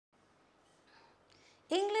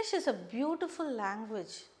English is a beautiful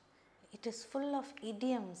language. It is full of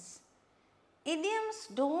idioms. Idioms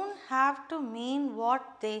don't have to mean what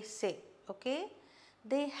they say, okay?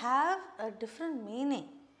 They have a different meaning.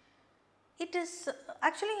 It is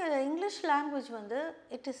actually English language வந்து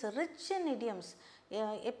it is rich in idioms.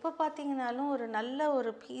 எப்போ பார்த்தீங்கனாலும் ஒரு நல்ல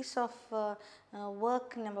ஒரு piece of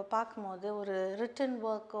work நம்ம பார்க்கும்போது ஒரு return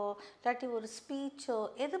ஒர்க்கோ இல்லாட்டி ஒரு ஸ்பீச்சோ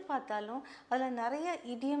எது பார்த்தாலும் அதில் நிறைய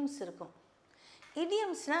idioms இருக்கும்.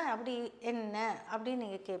 Idiomsனால் அப்படி என்ன அப்படின்னு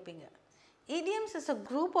நீங்கள் கேட்பீங்க. Idioms is a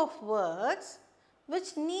group of words which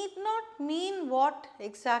need not mean what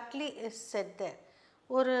exactly is said there.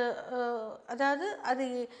 ஒரு அதாவது அது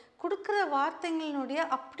கொடுக்குற வார்த்தைகளினுடைய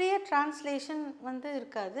அப்படியே டிரான்ஸ்லேஷன் வந்து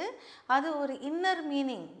இருக்காது. அது ஒரு இன்னர்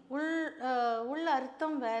மீனிங் உள்ள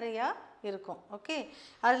அர்த்தம் வேறையாக இருக்கும். ஓகே,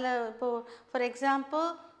 அதில் இப்போது for example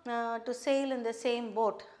to sail in the same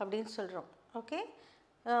boat அப்படின்னு சொல்கிறோம். Okay,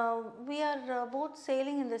 we are both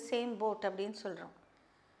sailing in the same boat அப்படின்னு சொல்கிறோம்.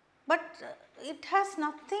 But it has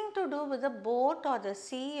nothing to do with the boat or the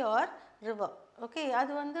sea or river. Okay,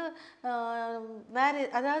 அது வந்து வேறு,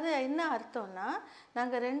 அதாவது என்ன அர்த்தம்னா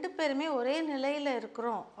நாங்கள் ரெண்டு பேருமே ஒரே நிலையில்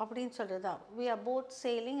இருக்கிறோம் அப்படின்னு சொல்கிறது தான். we are both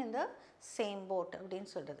sailing in the same boat அப்படின்னு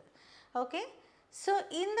சொல்கிறது. ஓகே, ஸோ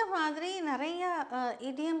இந்த மாதிரி நிறைய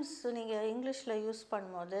idioms நீங்கள் இங்கிலீஷில் யூஸ்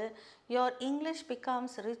பண்ணும்போது your English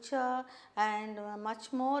becomes richer and much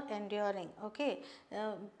more enduring. Okay,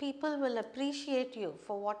 people will appreciate you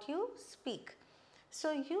for what you speak. So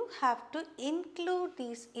you have to include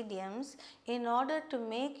these idioms in order to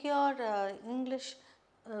make your English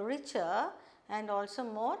richer and also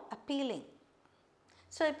more appealing.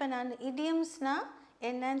 So இப்போ நான் idiomsனால்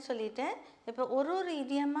என்னன்னு சொல்லிட்டேன். இப்போ ஒரு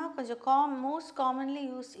இடியமாக கொஞ்சம் most commonly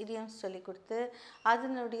use idioms சொல்லி கொடுத்து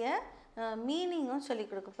அதனுடைய மீனிங்கும் சொல்லி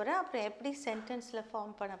கொடுக்க போகிறேன். அப்புறம் எப்படி சென்டென்ஸில்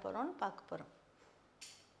ஃபார்ம் பண்ண போகிறோம்னு பார்க்க போகிறோம்.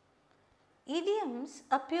 Idioms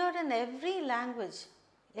appear in every language.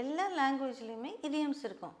 எல்லா லாங்குவேஜ்லேயுமே idioms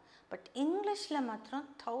இருக்கும். பட் இங்கிலீஷில் மாத்திரம்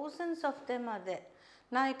thousands of them are there.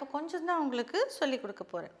 நான் இப்போ கொஞ்சம் தான் உங்களுக்கு சொல்லி கொடுக்க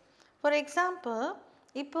போகிறேன். ஃபார் எக்ஸாம்பிள்,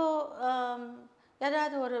 இப்போது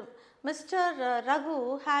யாராவது ஒரு mister Raghu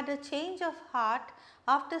had a change of heart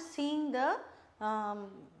after seeing the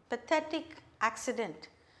pathetic accident.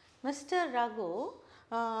 Mr. Raghu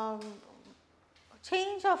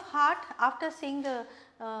change of heart after seeing the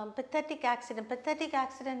pathetic accident. Pathetic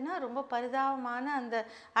accidentனா ரொம்ப பரிதாபமான அந்த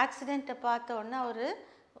ஆக்சிடெண்ட்டை பார்த்தோன்னா ஒரு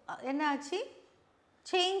என்னாச்சு,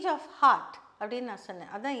 சேஞ்ச் ஆஃப் ஹார்ட் அப்படின்னு நான்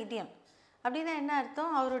சொன்னேன். அதுதான் இடியம். அப்படின்னா என்ன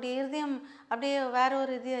அர்த்தம்? அவருடைய இருதயம் அப்படியே வேற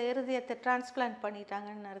ஒரு இருதயத்தை டிரான்ஸ்பிளான்ட்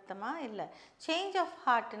பண்ணிட்டாங்கன்னு அர்த்தமா? இல்லை, சேஞ்ச் ஆஃப்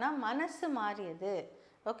ஹார்ட்னா மனசு மாறியது.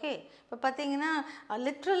 ஓகே, இப்போ பார்த்தீங்கன்னா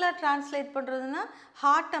லிட்ரலாக டிரான்ஸ்லேட் பண்ணுறதுன்னா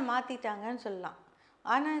ஹார்ட்டை மாற்றிட்டாங்கன்னு சொல்லலாம்.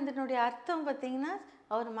 ஆனால் இதனுடைய அர்த்தம் பார்த்திங்கன்னா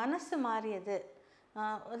அவர் மனசு மாறியது.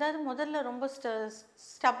 அதாவது முதல்ல ரொம்ப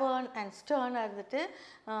ஸ்டபர்ன் அண்ட் ஸ்டர்னாக இருந்துட்டு,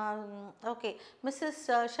 okay, Mrs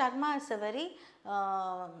Sharma is a very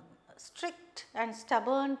strict and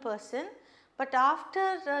stubborn person, but after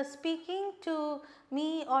speaking to me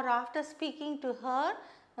or after speaking to her,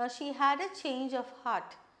 she had a change of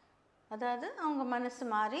heart. அதாவது அவங்க மனசு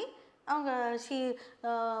மாறி அவங்க she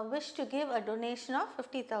wished to give a donation of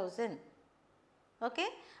 50,000. Okay,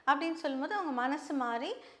 அப்படின்னு சொல்லும்போது அவங்க மனசு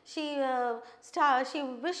மாறி she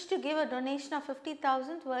wished to give a donation of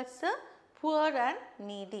 50,000 towards the poor and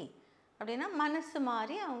needy. அப்படின்னா மனசு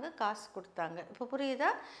மாறி அவங்க காசு கொடுத்தாங்க. இப்போ புரியுதா?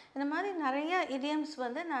 இந்த மாதிரி நிறைய idioms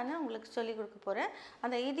வந்து நான் உங்களுக்கு சொல்லி கொடுக்க போகிறேன்.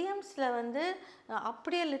 அந்த idioம்ஸில் வந்து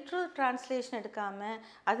அப்படியே லிட்ரல் டிரான்ஸ்லேஷன் எடுக்காமல்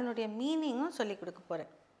அதனுடைய மீனிங்கும் சொல்லி கொடுக்க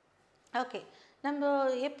போகிறேன். ஓகே, நம்ம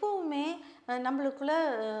எப்போவுமே நம்மளுக்குள்ள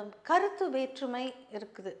கருத்து வேற்றுமை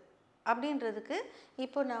இருக்குது அப்படின்றதுக்கு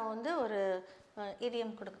இப்போ நான் வந்து ஒரு idiom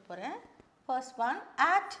கொடுக்க போகிறேன். First one,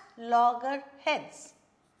 at loggerheads.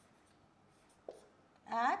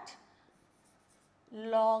 At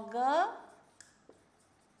loggerheads.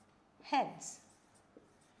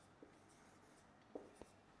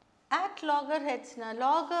 At loggerheads na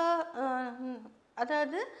logger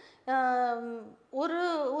அதாவது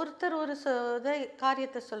ஒருத்தர் ஒரு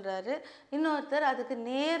காரியத்தை சொல்கிறாரு, இன்னொருத்தர் அதுக்கு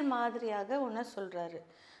நேர் மாதிரியாக ஒன்று சொல்கிறாரு.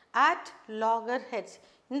 at loggerheads,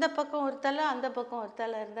 இந்த பக்கம் ஒரு தலை அந்த பக்கம் ஒரு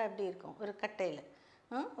தலை இருந்தால் எப்படி இருக்கும்? ஒரு கட்டையில்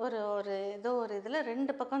ஒரு ஏதோ ஒரு இதில்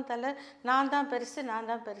ரெண்டு பக்கம் தலை, நான் தான்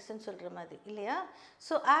பெருசுன்னு சொல்கிற மாதிரி இல்லையா?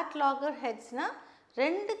 ஸோ at loggerheadsனால்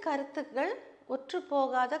ரெண்டு கருத்துக்கள் ஒற்று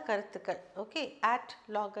போகாத கருத்துக்கள். Okay, at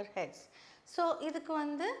loggerheads. ஸோ இதுக்கு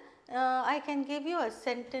வந்து I can give you a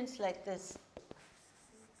sentence like this.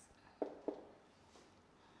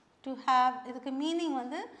 To have, இதுக்கு மீனிங்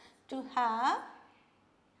வந்து to have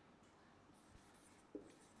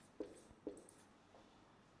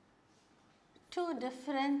two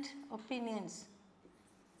different opinions.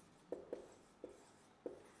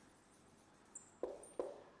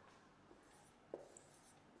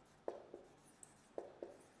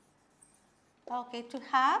 Okay, to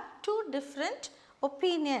have two different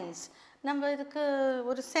opinions. நம்ம இதுக்கு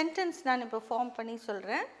ஒரு சென்டென்ஸ் நான் இப்போ ஃபார்ம் பண்ணி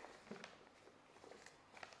சொல்கிறேன்.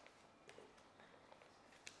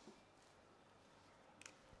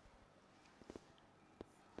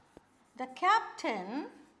 The captain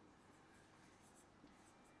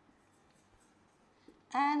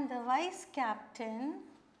and the vice captain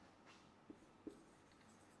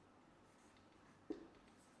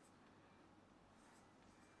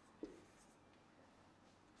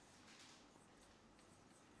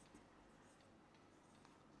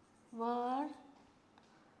were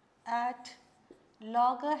at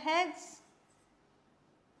loggerheads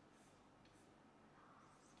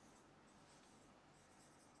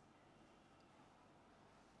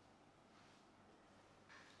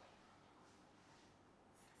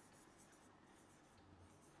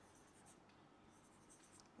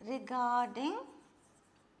regarding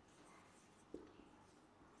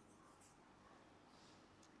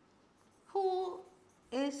who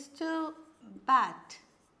is to bat.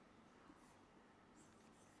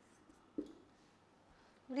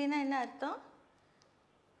 அப்படின்னா என்ன அர்த்தம்?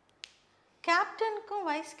 கேப்டனுக்கும்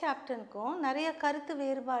வைஸ் கேப்டனுக்கும் நிறைய கருத்து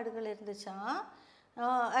வேறுபாடுகள் இருந்துச்சா.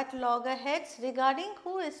 At லாகர் heads regarding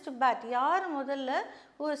who is to bad, யார் முதல்ல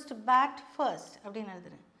who is to bad first அப்படின்னு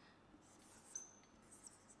எழுதுறேன்.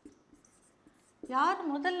 யார்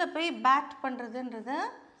முதல்ல போய் பேட் பண்ணுறதுன்றத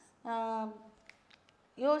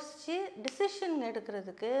யோசித்து டிசிஷன்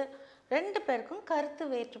எடுக்கிறதுக்கு ரெண்டு பேருக்கும் கருத்து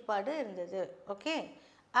வேறுபாடு இருந்தது. ஓகே,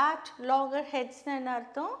 at loggerheads என்ன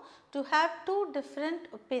அர்த்தம்? to have two different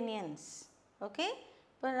opinions. Okay,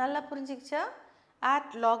 இப்போ நல்லா புரிஞ்சிக்கிச்சா? at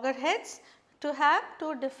loggerheads to have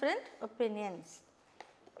two different opinions.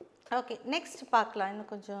 Okay, next பார்க்கலாம்.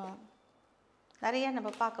 இன்னும் கொஞ்சம் நிறைய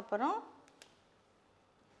நம்ம பார்க்க போகிறோம்.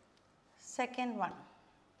 Second one,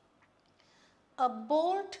 a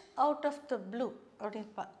bolt out of the blue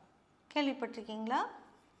அப்படின்னு கேள்விப்பட்டிருக்கீங்களா?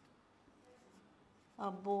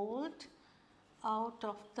 a bolt out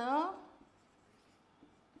of the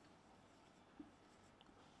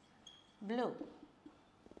blue.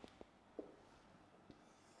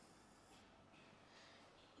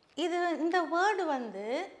 இது இந்த வேர்டு வந்து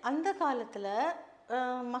அந்த காலத்தில்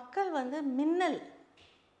மக்கள் வந்து மின்னல்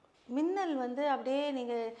வந்து அப்படியே,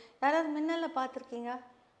 நீங்கள் யாராவது மின்னலை பார்த்துருக்கீங்க?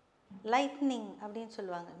 லைட்னிங் அப்படின்னு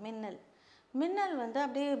சொல்லுவாங்க. மின்னல் வந்து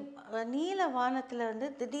அப்படியே நீல வானத்தில் வந்து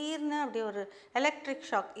திடீர்னு அப்படியே ஒரு எலக்ட்ரிக்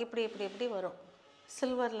ஷாக் இப்படி வரும்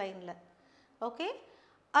சில்வர் லைனில். ஓகே,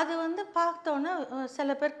 அது வந்து பார்த்தோன்னே சில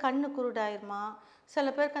பேர் கண்ணு குருடாயிருமா, சில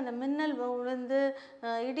பேருக்கு அந்த மின்னல் விழுந்து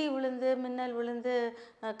இடி விழுந்து மின்னல் விழுந்து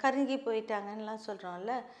கருங்கி போயிட்டாங்கன்னெலாம்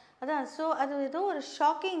சொல்கிறோம்ல. அதான், ஸோ அது ஏதோ ஒரு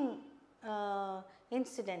ஷாக்கிங்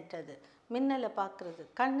இன்சிடெண்ட். அது மின்னலை பார்க்குறது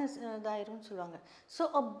கண்ணு இதாயிரும்னு சொல்லுவாங்க. So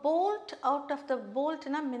a bolt out of the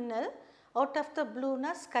போல்ட்னா மின்னல், அவுட் ஆஃப் த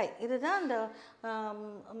ப்ளூனா ஸ்கை. இதுதான் அந்த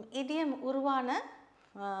இடியம் உருவான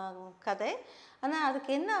கதை. ஆனால்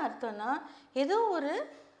அதுக்கு என்ன அர்த்தம்னா, ஏதோ ஒரு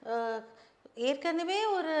ஏற்கனவே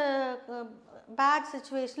ஒரு பேட்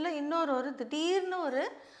சுச்சுவேஷனில் இன்னொரு திடீர்னு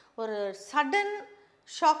ஒரு சடன்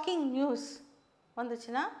ஷாக்கிங் நியூஸ்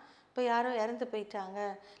வந்துச்சுன்னா, இப்போ யாரோ இறந்து போயிட்டாங்க,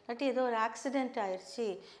 இல்லாட்டி ஏதோ ஒரு ஆக்சிடெண்ட் ஆயிடுச்சு,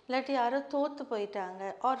 இல்லாட்டி யாரோ தோற்று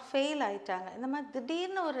போயிட்டாங்க ஆர் ஃபெயில் ஆகிட்டாங்க, இந்த மாதிரி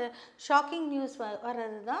திடீர்னு ஒரு ஷாக்கிங் நியூஸ்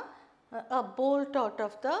வர்றது தான் a bolt out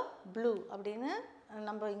of the blue அப்படின்னு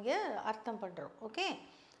நம்ம இங்கே அர்த்தம் பண்ணுறோம். ஓகே,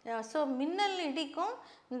 ஸோ மின்னல் இடிக்கும்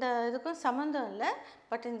இந்த இதுக்கும் சம்மந்தம் இல்லை,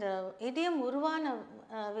 பட் இந்த இடியம் உருவான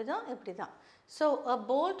விதம் இப்படி தான். So a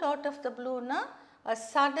bolt out of the blueனா a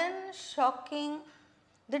sudden shocking,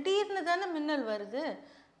 திடீர்னு தானே மின்னல் வருது,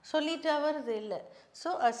 சொல்லிட்டா வருது இல்லை. So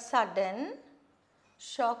a sudden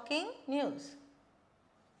shocking news.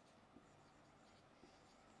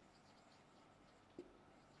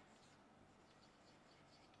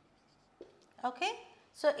 Okay,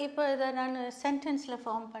 so இப்போ இதை நான் சென்டென்ஸில்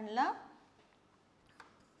ஃபார்ம் பண்ணலாம்.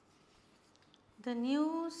 The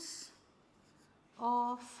news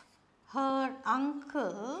of her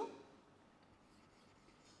uncle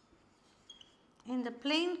in the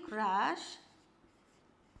plane crash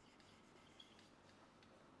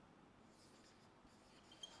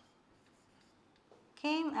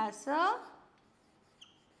came as a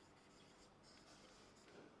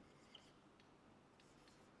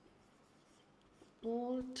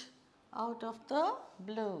bolt out of the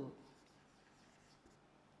blue.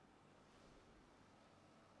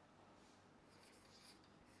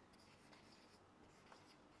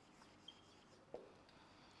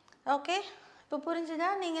 Okay, இப்போ புரிஞ்சுதா?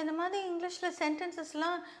 நீங்கள் இந்த மாதிரி இங்கிலீஷில்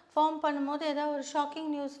சென்டென்சஸ்லாம் ஃபார்ம் பண்ணும்போது ஏதாவது ஒரு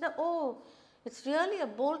shocking நியூஸ்னால், O it's really a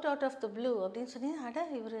bolt out of the blue அப்படின்னு சொன்னீங்க, அட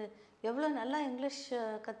இவர் எவ்வளோ நல்லா இங்கிலீஷ்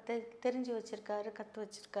தெரிஞ்சு வச்சுருக்காரு கற்று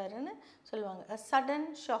வச்சுருக்காருன்னு சொல்லுவாங்க. a sudden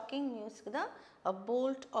shocking நியூஸ்க்கு தான் a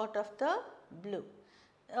bolt out of the blue.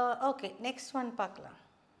 Okay, next one பார்க்கலாம்.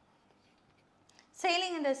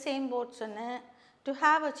 sailing in the same boat சொன்னேன். to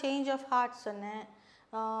have a change of heart சொன்னேன்.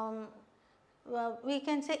 we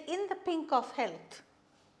can say in the pink of health.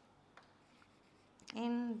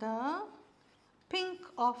 in the pink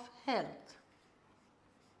of health.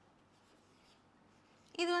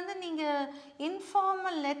 இது வந்து நீங்கள்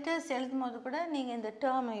informal letters எழுதும்போது கூட நீங்கள் இந்த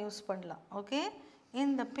டேர்மை யூஸ் பண்ணலாம். Okay,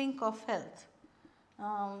 in the pink of health.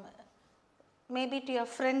 Maybe to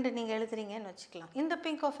your friend நீங்கள் எழுதுறீங்கன்னு வச்சுக்கலாம். இந்த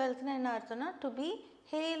பிங்க் ஆஃப் ஹெல்த்னா என்ன அர்த்தம்னா to be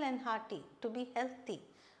Hale and hearty, to be healthy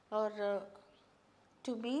R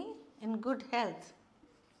to be in good health.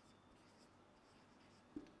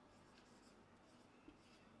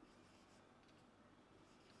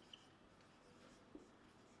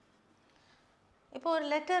 இப்போ ஒரு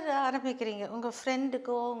லெட்டர் ஆரம்பிக்கிறீங்க உங்கள்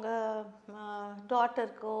ஃப்ரெண்டுக்கோ உங்கள்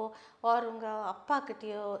டாட்டருக்கோ ஆர் உங்கள்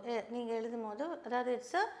அப்பாக்கிட்டேயோ நீங்கள் எழுதும் போது, அதாவது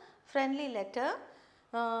it's a friendly letter.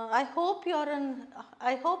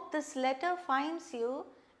 I hope this letter finds you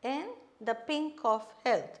in the pink of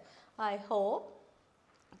health. I hope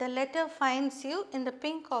the letter finds you in the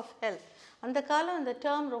pink of health. அந்த காலம் இந்த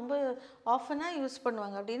டேர்ம் ரொம்ப ஆஃபனாக யூஸ்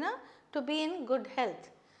பண்ணுவாங்க. அப்படின்னா to be in good health.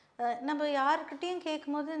 நம்ம யாருக்கிட்டேயும்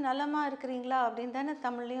கேட்கும்போது நலமாக இருக்கிறீங்களா அப்படின்னு தானே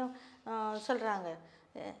தமிழ்லையும் சொல்கிறாங்க.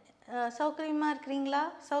 சௌகரியமாக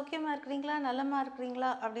இருக்கிறீங்களா நலமாக இருக்கிறீங்களா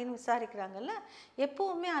அப்படின்னு விசாரிக்கிறாங்கல்ல.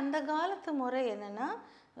 எப்போவுமே அந்த காலத்து முறை என்னென்னா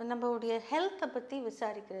நம்மளுடைய ஹெல்த்தை பற்றி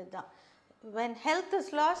விசாரிக்கிறது தான். when health is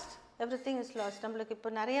lost everything is lost. நம்மளுக்கு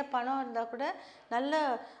இப்போ நிறைய பணம் இருந்தால் கூட நல்ல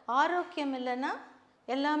ஆரோக்கியம் இல்லைன்னா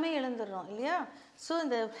எல்லாமே இழந்துடுறோம் இல்லையா. ஸோ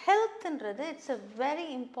இந்த ஹெல்த்ன்றது it's a very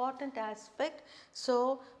important aspect. So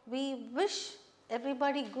we wish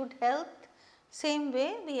everybody good health. Same way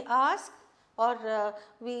we ask or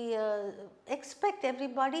we expect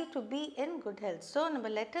everybody to be in good health. So நம்ம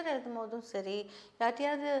லெட்டர் எழுதும் போதும் சரி,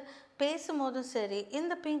 யார்ட்டையாவது பேசும் போதும் சரி, in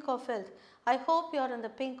the pink of health, I hope you are in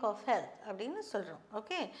the pink of health அப்படின்னு சொல்கிறோம்.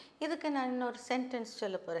 ஓகே, இதுக்கு நான் இன்னொரு சென்டென்ஸ்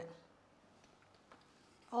சொல்ல போகிறேன்.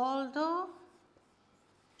 although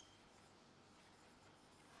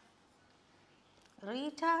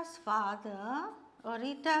Rita's father or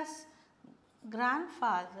Rita's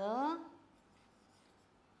grandfather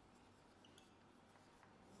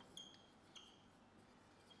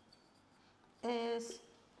is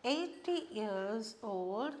 80 years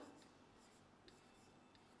old,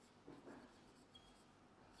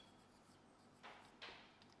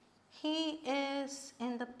 he is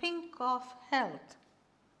in the pink of health.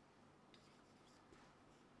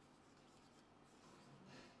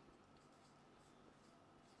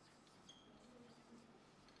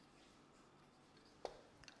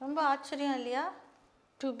 ரொம்ப ஆச்சரியம் இல்லையா?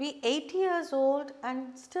 To be 80 years old and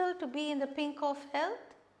still to be in the pink of health.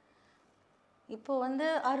 இப்போ வந்து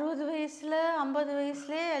 60 வயசில் 50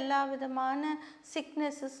 வயசுலேயே எல்லா விதமான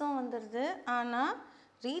சிக்னஸஸும் வந்துடுது. ஆனால்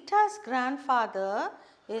Rita's grandfather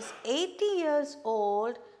is 80 years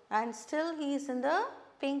old and still he is in the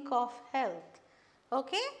pink of health.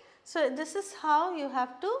 Okay, so this is how you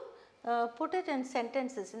have to put it in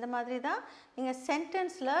sentences. இந்த மாதிரி தான் நீங்கள்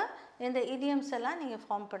சென்டென்ஸில் இந்த idioms எல்லாம் நீங்கள்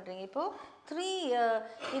ஃபார்ம் பண்ணுறீங்க. இப்போது 3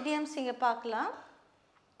 idioms இங்கே பார்க்கலாம்.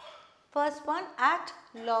 First one, at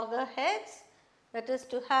loggerheads, that is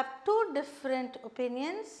to have two different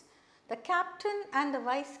opinions. The captain and the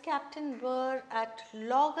vice captain were at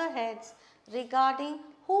loggerheads regarding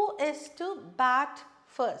who is to bat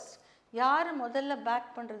first. யார் முதல்ல பேட்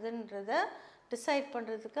பண்ணுறதுன்றத டிசைட்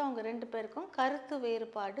பண்ணுறதுக்கு அவங்க ரெண்டு பேருக்கும் கருத்து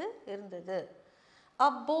வேறுபாடு இருந்தது. A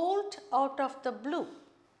bolt out of the blue.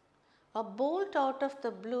 A bolt out of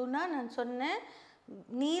the blueனா நான் சொன்னேன்,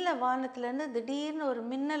 நீல வானத்துலேருந்து திடீர்னு ஒரு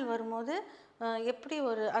மின்னல் வரும்போது எப்படி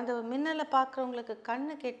ஒரு அந்த மின்னலை பார்க்குறவங்களுக்கு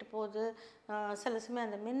கண்ணு கெட்டு போகுது, சில சமயம்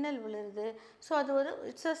அந்த மின்னல் விழுது. ஸோ அது ஒரு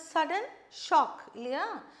இட்ஸ் அ சடன் ஷாக் இல்லையா.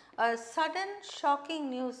 சடன் ஷாக்கிங்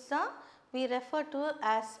நியூஸ் தான் we refer to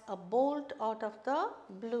as a bolt out of the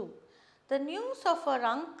blue. The news of her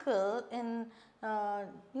uncle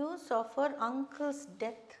news of her uncle's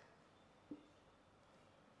death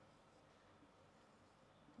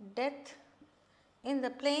in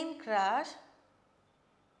the plane crash.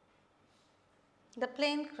 The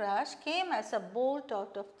plane crash came as a bolt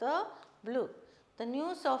out of the blue. The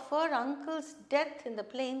news of her uncle's death in the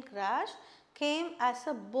plane crash came as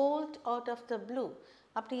a bolt out of the blue.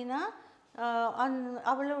 அப்படின்னா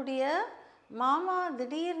அவளுடைய மாமா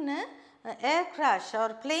திடீர்னு ஏர் crash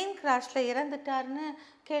ஒரு plane கிராஷில் இறந்துட்டாருன்னு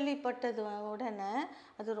கேள்விப்பட்டது உடனே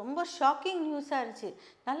அது ரொம்ப shocking நியூஸாக இருந்துச்சு.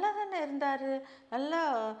 நல்லா தானே இருந்தார், நல்லா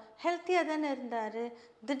ஹெல்த்தியாக தானே இருந்தார்,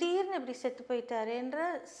 திடீர்னு இப்படி செத்து போயிட்டார் என்ற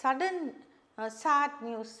சடன் சேட்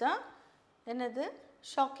நியூஸ் தான் என்னது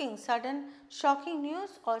shocking sudden shocking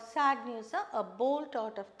news R sad news a bolt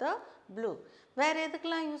out of the blue. வேறு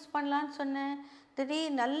எதுக்கெல்லாம் யூஸ் பண்ணலான்னு சொன்னேன்?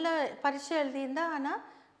 திடீர் நல்ல பரீட்சை எழுதியிருந்தா ஆனால்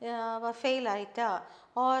அவள் ஃபெயில் ஆகிட்டா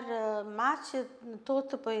ஆர் மேட்ச்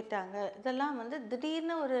தோற்று போயிட்டாங்க, இதெல்லாம் வந்து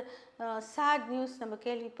திடீர்னு ஒரு சேட் நியூஸ் நம்ம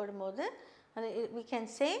கேள்விப்படும் போது அது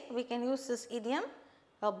we can use this idiom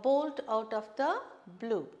a bolt out of the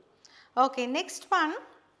blue. Okay, next one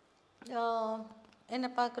என்ன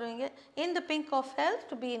பார்க்குறீங்க? In the pink of health,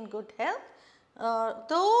 to be in good health.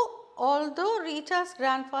 Although Rita's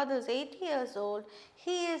grandfather is 80 years old,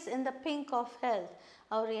 he is in the pink of health.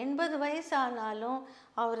 அவர் 80 வயசு ஆனாலும்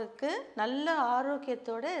அவருக்கு நல்ல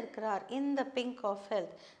ஆரோக்கியத்தோடு இருக்கிறார். In the pink of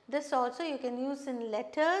health. This also you can use in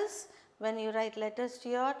letters. When you write letters to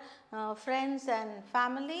your friends and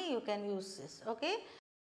family, you can use this. Okay.